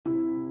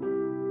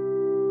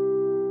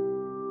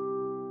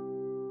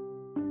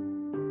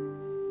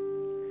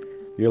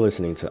You're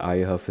listening to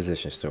IU Health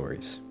Physician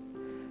Stories,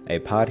 a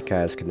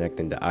podcast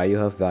connecting the IU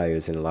Health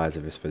values in the lives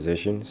of its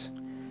physicians,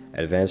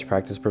 advanced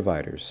practice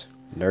providers,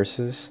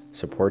 nurses,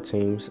 support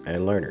teams,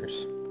 and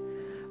learners.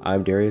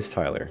 I'm Darius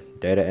Tyler,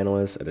 data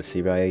analyst of the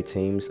CBIA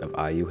teams of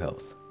IU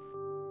Health.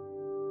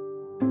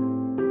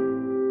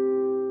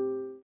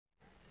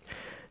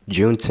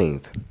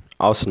 Juneteenth,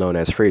 also known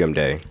as Freedom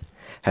Day,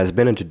 has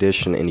been a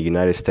tradition in the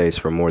United States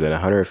for more than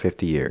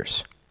 150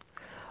 years.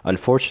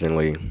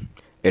 Unfortunately,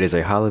 it is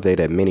a holiday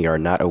that many are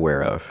not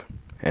aware of.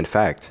 In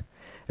fact,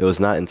 it was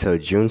not until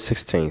June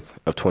 16th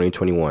of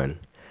 2021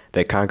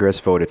 that Congress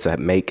voted to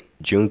make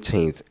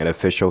Juneteenth an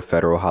official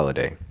federal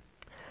holiday.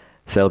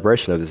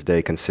 Celebration of this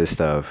day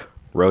consists of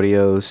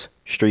rodeos,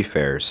 street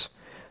fairs,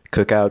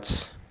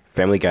 cookouts,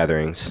 family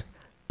gatherings,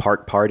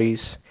 park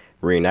parties,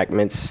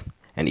 reenactments,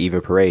 and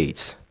even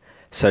parades,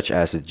 such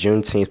as the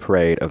Juneteenth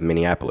Parade of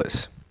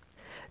Minneapolis.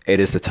 It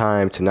is the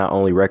time to not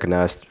only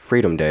recognize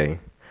Freedom Day,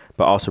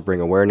 but also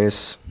bring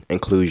awareness,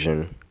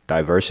 inclusion,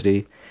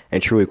 diversity,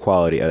 and true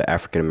equality of the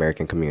African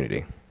American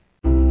community.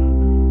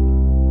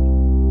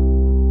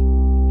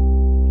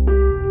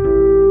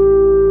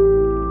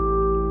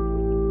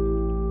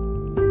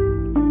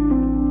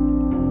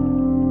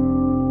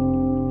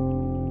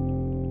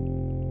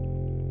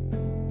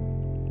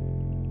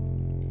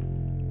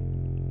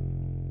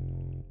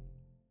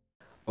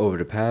 Over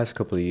the past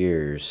couple of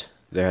years,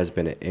 there has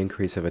been an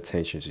increase of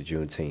attention to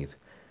Juneteenth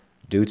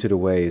due to the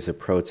waves of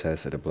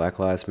protests of the Black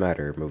Lives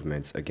Matter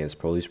movements against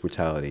police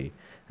brutality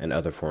and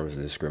other forms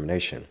of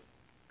discrimination.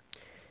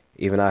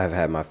 Even I have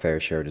had my fair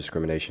share of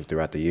discrimination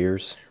throughout the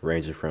years,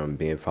 ranging from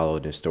being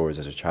followed in stores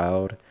as a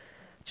child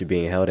to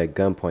being held at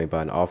gunpoint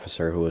by an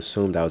officer who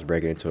assumed I was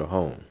breaking into a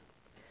home.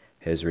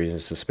 His reason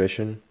of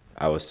suspicion,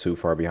 I was too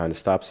far behind the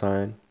stop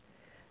sign,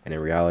 and in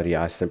reality,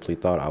 I simply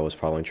thought I was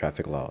following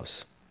traffic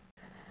laws.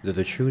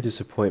 The true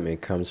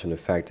disappointment comes from the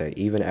fact that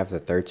even after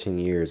 13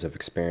 years of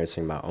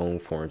experiencing my own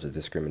forms of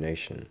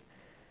discrimination,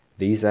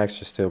 these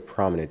acts are still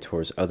prominent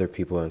towards other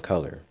people in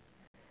color,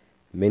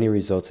 many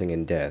resulting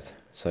in death,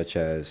 such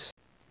as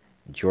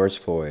George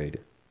Floyd,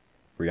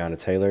 Breonna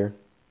Taylor,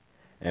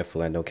 and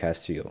Philando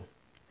Castile.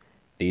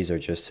 These are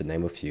just to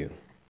name a few.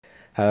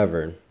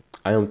 However,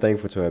 I am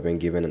thankful to have been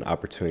given an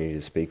opportunity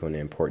to speak on the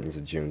importance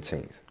of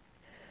Juneteenth.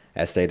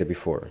 As stated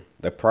before,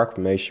 the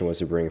proclamation was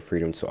to bring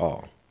freedom to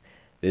all.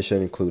 This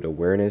should include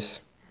awareness,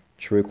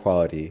 true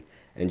equality,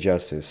 and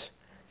justice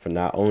for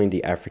not only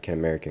the African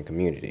American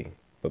community,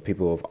 but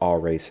people of all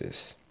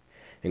races,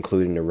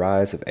 including the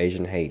rise of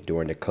Asian hate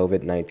during the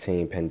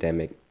COVID-19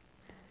 pandemic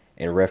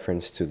in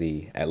reference to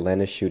the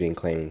Atlanta shooting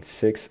claiming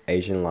 6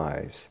 Asian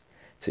lives,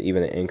 to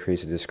even an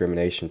increase of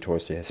discrimination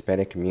towards the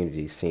Hispanic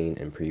community seen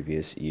in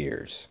previous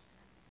years.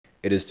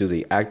 It is through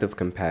the act of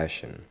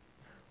compassion,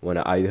 one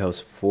of IU Health's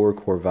 4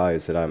 core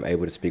values, that I am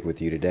able to speak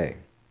with you today,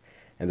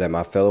 and that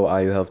my fellow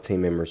IU Health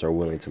team members are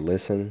willing to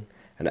listen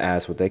and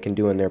ask what they can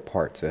do in their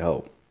part to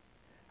help.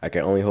 I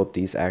can only hope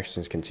these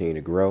actions continue to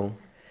grow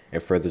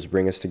and further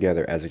bring us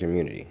together as a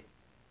community.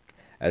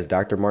 As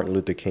Dr. Martin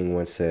Luther King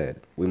once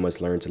said, we must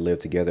learn to live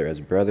together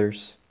as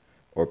brothers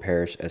or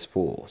perish as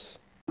fools.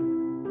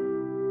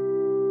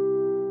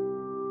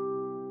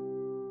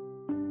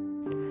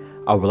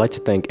 I would like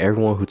to thank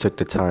everyone who took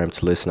the time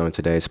to listen on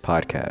today's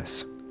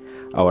podcast.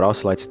 I would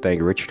also like to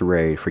thank Richard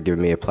Ray for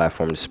giving me a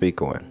platform to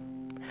speak on.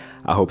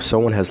 I hope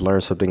someone has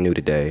learned something new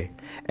today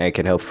and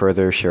can help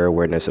further share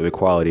awareness of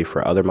equality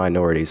for other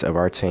minorities of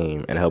our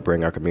team and help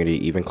bring our community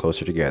even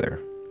closer together.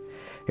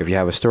 If you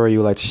have a story you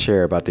would like to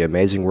share about the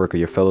amazing work of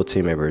your fellow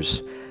team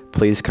members,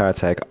 please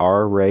contact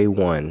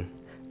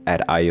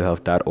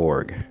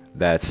rrea1@iuhealth.org.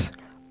 That's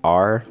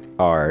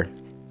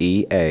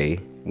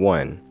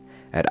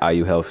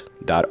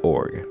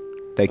RREA1@iuhealth.org.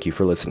 Thank you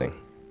for listening.